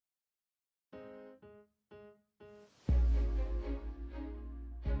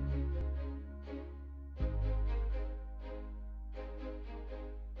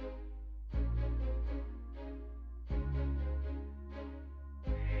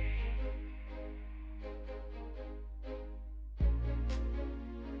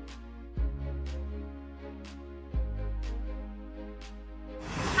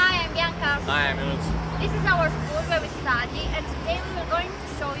Hi, Emils. This is our school where we study, and today we are going to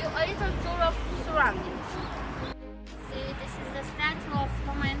show you a little tour of surroundings. See, this is the statue of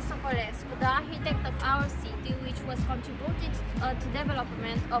Toma and Socolescu, the architect of our city, which was contributed to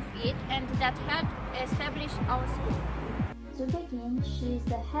development of it and that had established our school. To begin, she is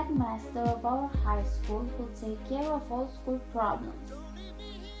the headmaster of our high school who takes care of all school problems.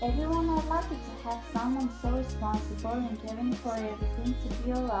 Everyone are lucky to have someone so responsible and caring for everything to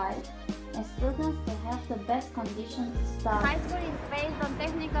be alright, and students to have the best conditions to study. High school is based on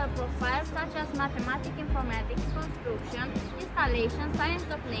technical profiles such as mathematics, informatics, construction, installation, science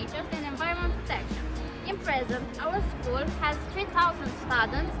of nature, and environment protection. In present, our school has 3,000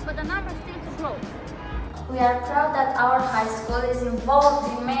 students, but the number still to grow. We are proud that our high school is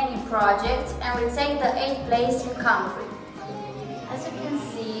involved in many projects and will take the 8th place in country. As you can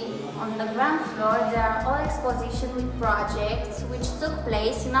see, on the ground floor there are all expositions with projects which took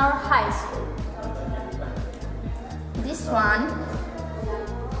place in our high school. This one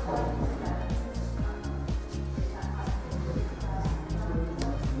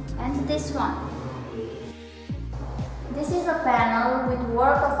and this one. This is a panel with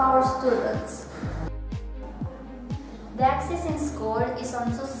work of our students. The access in school is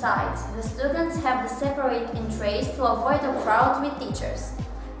on two sides. The students have the separate entries to avoid a crowd with teachers.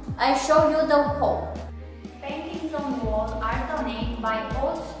 I show you the hall. Paintings on the wall are donated by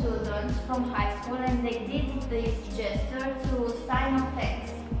all students from high school, and they did this gesture to sign of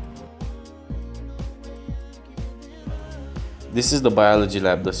thanks. This is the biology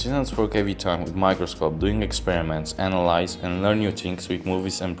lab. The students work every time with microscope, doing experiments, analyze and learn new things with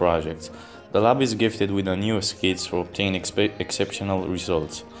movies and projects. The lab is gifted with the newest kits to obtain exceptional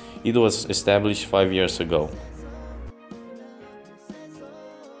results. It was established 5 years ago.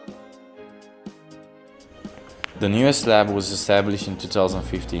 The newest lab was established in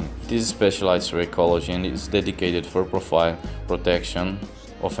 2015. It is specialized for ecology and is dedicated for profile protection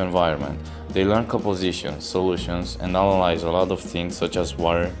of environment. They learn composition, solutions, and analyze a lot of things such as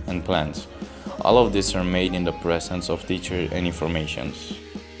water and plants. All of these are made in the presence of teacher and informations.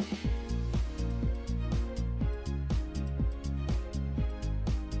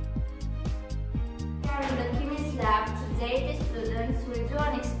 In the chemistry lab, today the students will do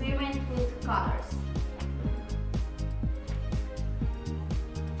an experiment with colors.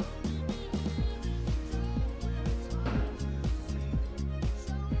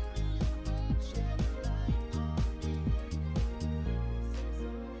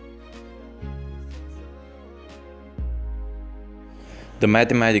 The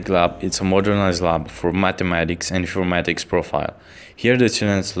Mathematics Lab is a modernized lab for mathematics and informatics profile. Here the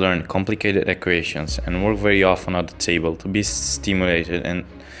students learn complicated equations and work very often at the table to be stimulated and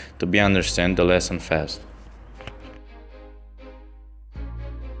to understand the lesson fast.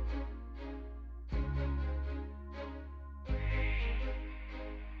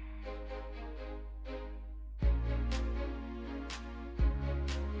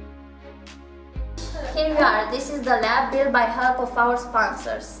 Here we are. This is the lab built by help of our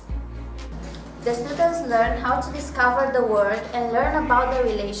sponsors. The students learn how to discover the world and learn about the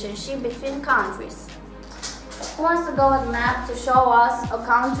relationship between countries. Who wants to go on map to show us a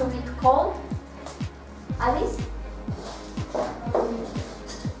country with coal? Alice?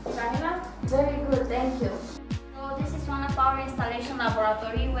 Camila? Very good, thank you. So this is one of our installation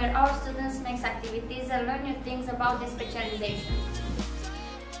laboratory where our students make activities and learn new things about the specialization.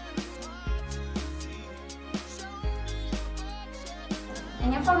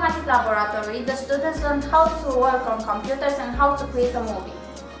 In informatics laboratory, the students learn how to work on computers and how to create a movie.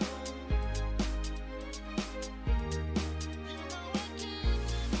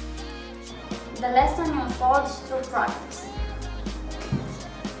 The lesson unfolds through projects.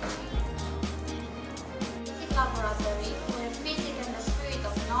 Physics laboratory, where physics and the spirit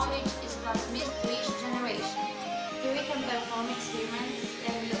of knowledge is transmitted to each generation. Here we can perform experiments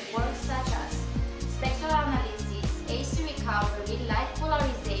and work such as spectral analysis, AC recovery, light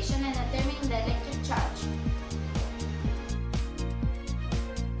polarization, and determining the electric charge.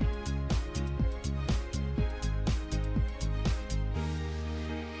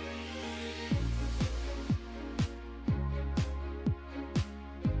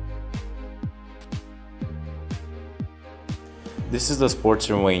 This is the sports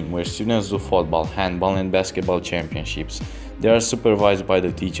arena where students do football, handball and basketball championships. They are supervised by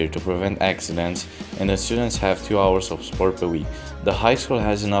the teacher to prevent accidents, and the students have 2 hours of sport per week. The high school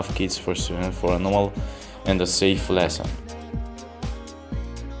has enough kits for students for a normal and a safe lesson.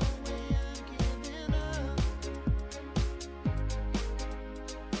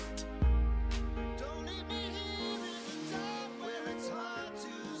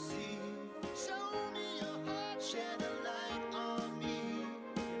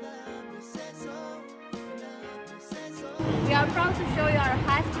 are proud to show you our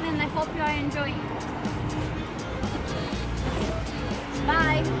high school and I hope you are enjoying it.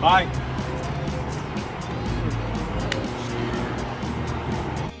 Bye! Bye!